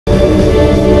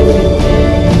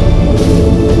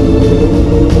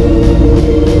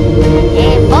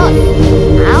Hey, boss,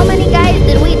 how many guys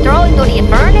did we throw into the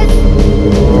furnace?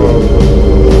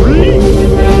 3?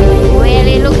 Well,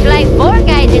 it looks like 4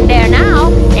 guys in there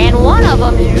now, and one of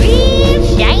them's real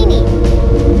shiny.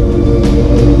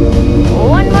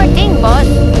 One more thing, boss.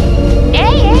 They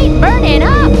ain't burning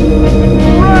up.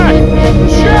 Rat!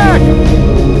 Jack!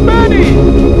 Betty!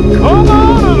 Come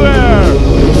out of there!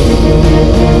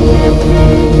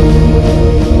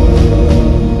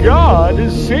 God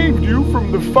has saved you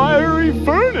from the fiery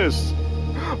furnace.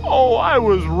 Oh, I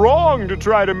was wrong to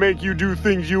try to make you do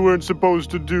things you weren't supposed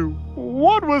to do.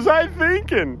 What was I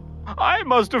thinking? I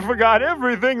must have forgot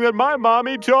everything that my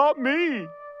mommy taught me.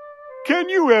 Can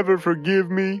you ever forgive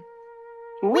me?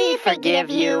 We forgive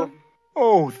you.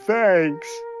 Oh, thanks.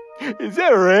 Is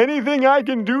there anything I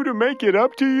can do to make it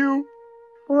up to you?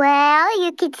 Well,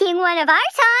 you could sing one of our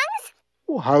songs.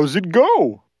 Well, how's it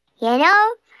go? You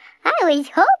know, I was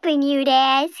hoping you'd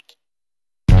ask.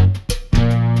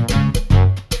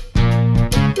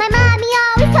 My mommy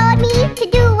always told me to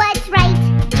do what's right,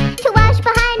 to wash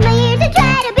behind my ears and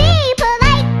try to be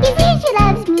polite. You see, she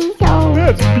loves me so.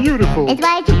 That's beautiful. It's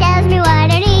why she tells me what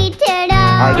I need to know.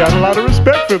 I got a lot of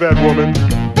respect for that woman.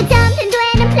 But sometimes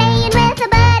when I'm playing with a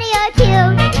buddy or two,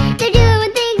 they're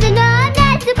doing things I know I'm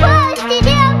not supposed to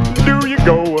do. Do you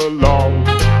go along,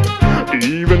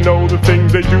 even though the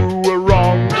things they do are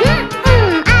wrong? I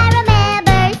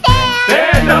remember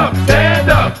Stand up, stand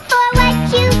up. for what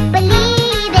you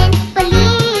believe in,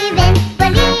 believe in,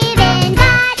 believe in.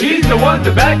 God He's the one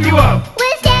to back you up.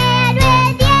 will stand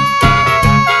with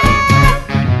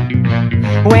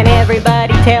you. When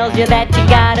everybody tells you that you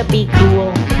gotta be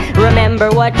cool, remember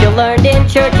what you learned in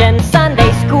church and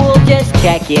Sunday school. Just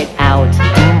check it out.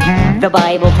 The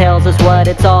Bible tells us what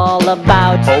it's all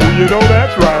about. Oh, you know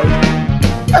that's right.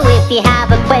 So if you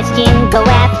have a question, go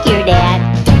ask your dad,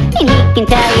 and he can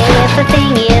tell you if the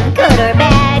thing is good or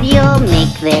bad. You'll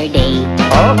make their day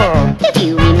Uh-huh. if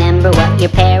you remember what your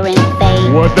parents say.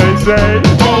 What they say?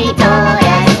 They told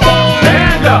us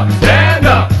Stand up, stand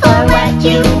up. for what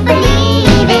you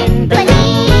believe in,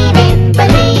 believe in,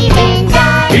 believe in.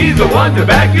 God He's the one to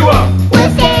back you up. will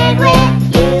stand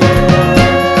with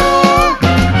you.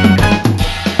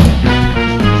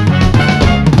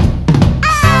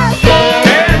 Oh,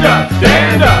 Stand up,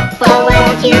 stand up. for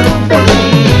what you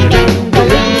believe in,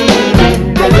 believe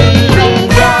in, believe in.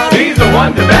 God He's the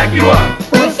one to back you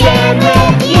up. will stand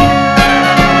with you.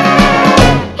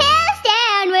 He'll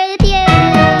stand with you.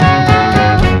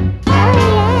 Oh,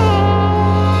 yeah.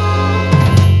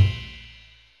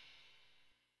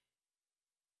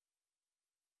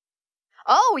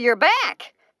 Oh, you're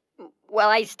back. Well,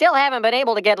 I still haven't been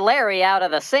able to get Larry out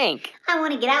of the sink. I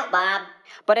want to get out, Bob.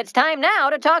 But it's time now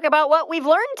to talk about what we've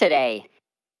learned today.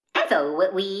 And so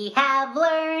what we have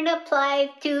learned applies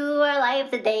to our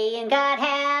lives today, and God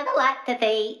has a lot to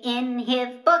say in His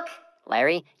book.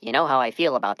 Larry, you know how I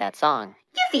feel about that song.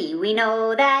 You see, we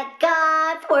know that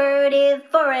God's word is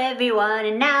for everyone,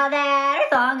 and now that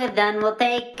our song is done, we'll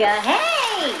take a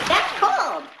hey, that's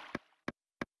cold.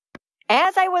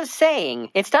 As I was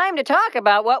saying, it's time to talk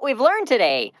about what we've learned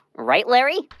today. Right,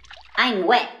 Larry? I'm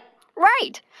wet.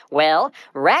 Right. Well,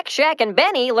 Rack, Shack, and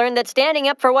Benny learned that standing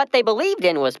up for what they believed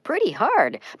in was pretty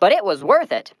hard, but it was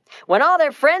worth it. When all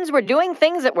their friends were doing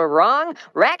things that were wrong,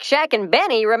 Rack, Shack, and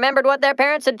Benny remembered what their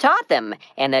parents had taught them,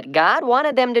 and that God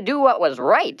wanted them to do what was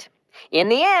right. In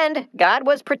the end, God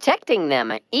was protecting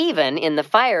them, even in the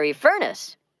fiery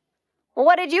furnace.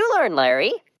 What did you learn,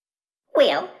 Larry?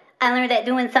 Well, I learned that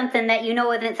doing something that you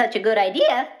know isn't such a good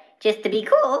idea, just to be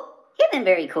cool, isn't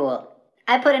very cool.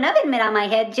 I put an oven mitt on my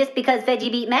head just because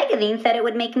Veggie Beat magazine said it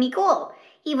would make me cool,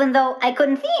 even though I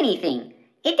couldn't see anything.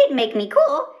 It didn't make me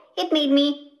cool. It made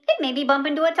me bump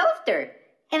into a toaster,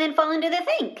 and then fall into the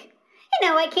sink. And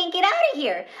now I can't get out of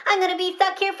here. I'm gonna be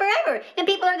stuck here forever, and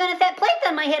people are gonna set plates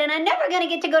on my head, and I'm never gonna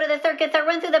get to go to the circus or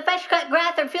run through the fresh-cut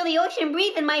grass or feel the ocean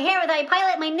breathe in my hair as I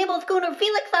pilot my nibble schooner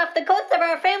Felix off the coast of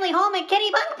our family home in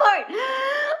Kennebunkport.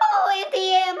 Oh,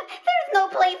 Auntie Em, there's no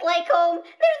place like home.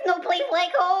 There's no place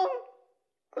like home.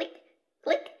 Click,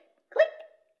 click, click.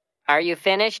 Are you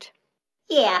finished?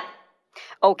 Yeah.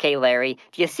 Okay, Larry,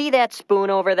 do you see that spoon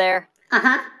over there?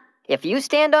 Uh-huh. If you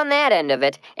stand on that end of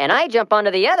it, and I jump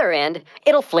onto the other end,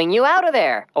 it'll fling you out of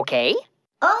there, okay?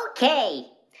 Okay.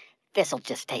 This'll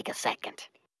just take a second.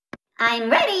 I'm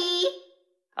ready.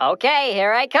 Okay,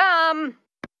 here I come.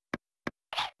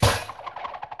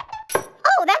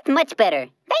 Oh, that's much better.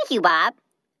 Thank you, Bob.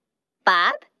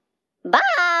 Bob?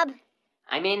 Bob!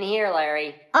 I'm in here,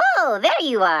 Larry. Oh, there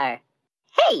you are.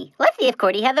 Hey, let's see if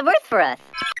Cordy has a verse for us.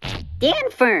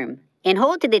 Stand firm and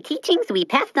hold to the teachings we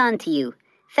passed on to you.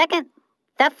 Second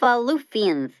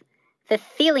Cephalopians.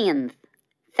 Thessalians.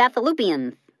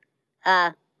 Cephalopians.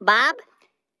 Bob?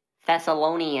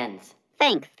 Thessalonians.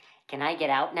 Thanks. Can I get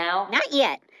out now? Not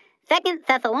yet. 2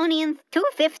 Thessalonians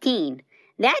 2:15.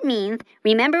 That means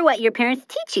remember what your parents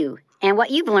teach you and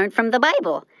what you've learned from the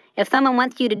Bible. If someone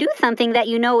wants you to do something that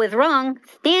you know is wrong,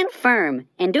 stand firm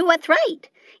and do what's right.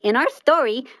 In our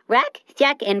story, Rack,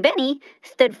 Shack, and Benny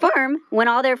stood firm when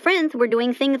all their friends were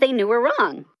doing things they knew were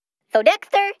wrong. So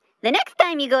Dexter, the next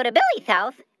time you go to Billy's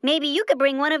house, maybe you could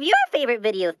bring one of your favorite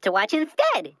videos to watch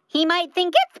instead. He might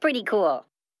think it's pretty cool.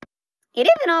 It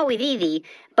isn't always easy,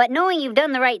 but knowing you've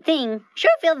done the right thing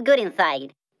sure feels good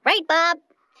inside. Right, Bob?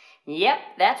 Yep,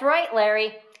 that's right,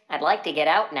 Larry. I'd like to get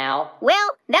out now.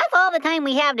 Well, that's all the time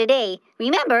we have today.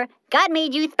 Remember, God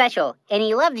made you special, and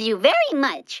He loves you very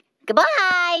much.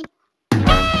 Goodbye!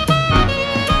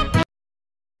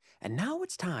 And now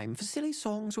it's time for Silly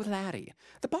Songs with Larry,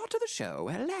 the part of the show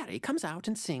where Larry comes out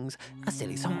and sings a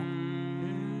silly song.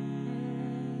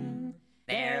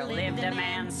 There lived a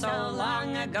man so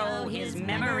long ago, his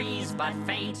memories but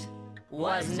faint.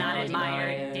 Was not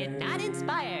admired, did not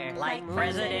inspire, like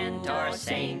president or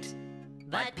saint.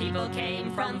 But people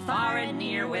came from far and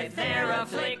near with their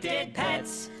afflicted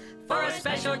pets for a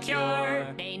special cure.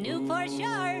 They knew for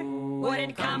sure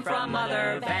wouldn't come from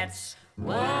other vets.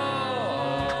 Whoa!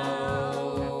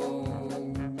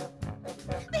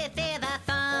 This is a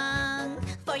song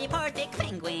for your poor thick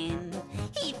penguin.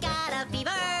 He's got a fever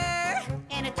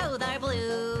and his toes are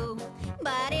blue.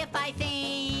 But if I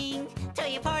sing to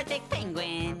your poor thick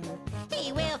penguin,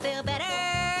 he will feel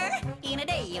better in a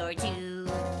day or two.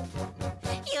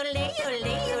 Yodelay,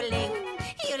 yodelay, yodelay,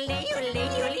 yodelay, yodelay,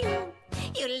 yodelay,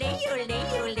 yodelay, yodelay,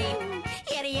 yodelay,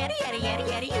 yada yada yada yada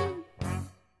yada you.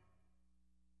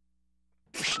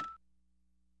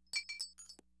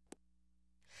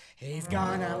 He's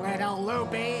gone a little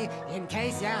loopy, in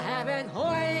case you haven't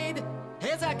heard.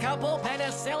 Here's a couple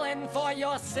penicillin for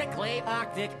your sickly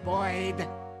Arctic Boyd.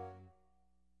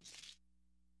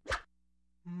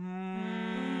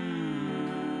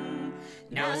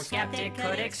 No skeptic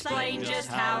could explain just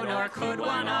how, nor could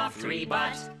one of three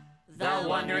but the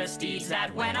wondrous deeds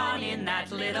that went on in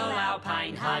that little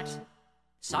alpine hut.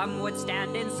 Some would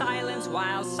stand in silence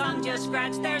while some just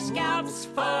scratched their scalps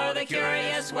for the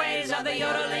curious ways of the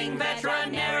yodeling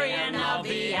veterinarian of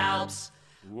the Alps.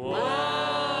 Whoa!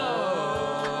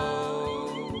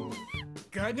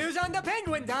 Good news on the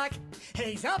penguin, Doc.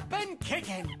 He's up and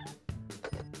kicking.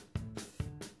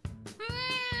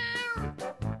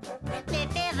 This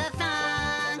is a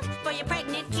song for your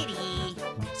pregnant kitty.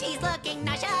 She's looking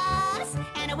nauseous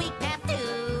and a weak pap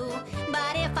too.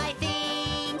 But if I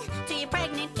sing to your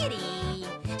pregnant kitty,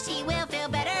 she will feel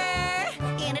better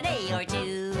in a day or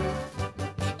two.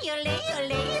 Yodelay,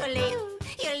 yodelay, yodelay,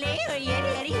 yodelay, yodelay,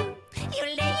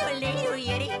 yodelay, yodelay,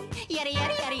 yodelay, yada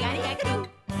yada yada yada yada.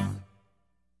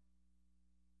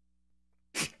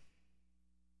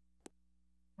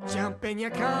 Jump in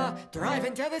your car, drive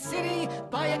into the city,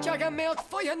 buy a jug of milk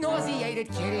for your nauseated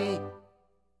kitty.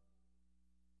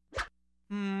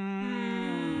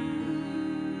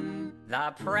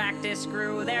 The practice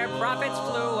grew, their profits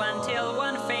flew until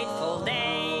one fateful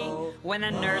day, when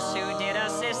the nurse who did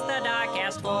assist the doc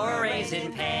asked for a raise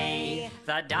in pay.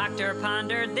 The doctor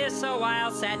pondered this a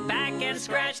while, sat back and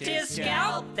scratched his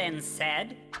scalp, then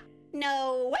said,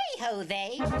 No way,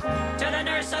 Jose. to the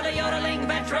nurse of the yodeling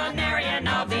veterinarian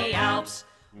of the Alps.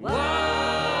 Whoa!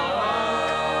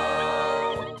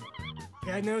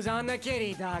 Good news on the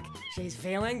kitty, Doc. She's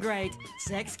feeling great.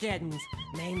 6 kittens,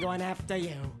 named one after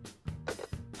you.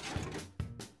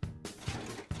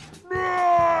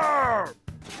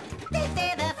 This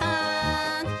is a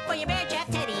song for your bear trap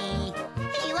Teddy.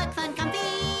 He looks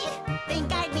uncomfy, think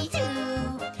I'd be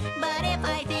too. But if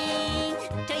I sing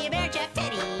to your bear trap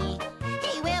Teddy,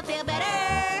 he will feel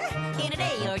better in a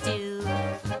day or two.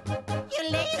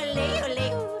 Yodelay, yodelay,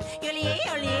 yodelay, yodelay,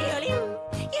 yodelay, yodelay,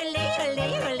 yodelay, yodelay,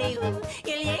 yodelay,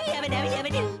 yodelay, yabba dabba yabba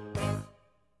doo.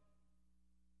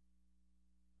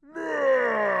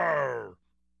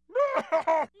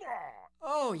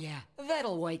 Oh yeah,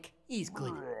 that'll wake. He's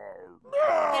good.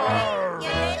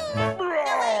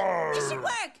 This should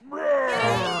work.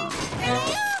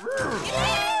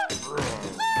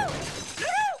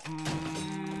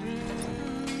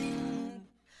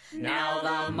 Now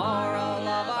the moral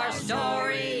of our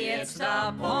story, it's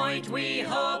the point we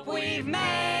hope we've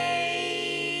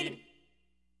made.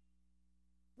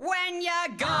 When you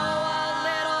go a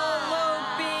little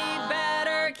loopy,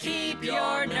 better keep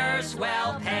your nurse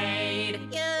well paid.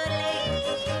 Yodelay,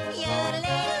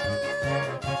 yodelay.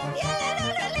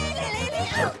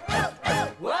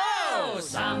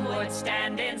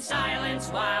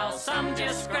 while some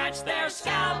just scratch their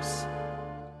scalps.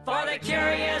 For the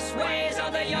curious ways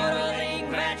of the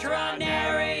yodeling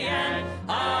veterinarian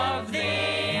of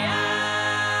the Alps.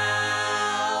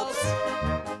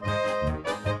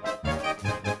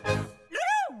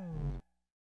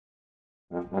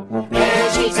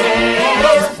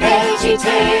 VeggieTales,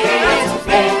 VeggieTales,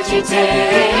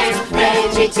 VeggieTales,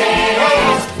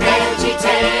 VeggieTales,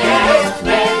 VeggieTales,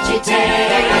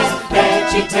 VeggieTales,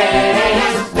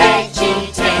 VeggieTales,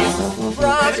 VeggieTales.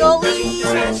 Broccoli,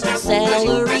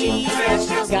 celery,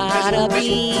 gotta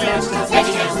be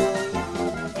VeggieTales.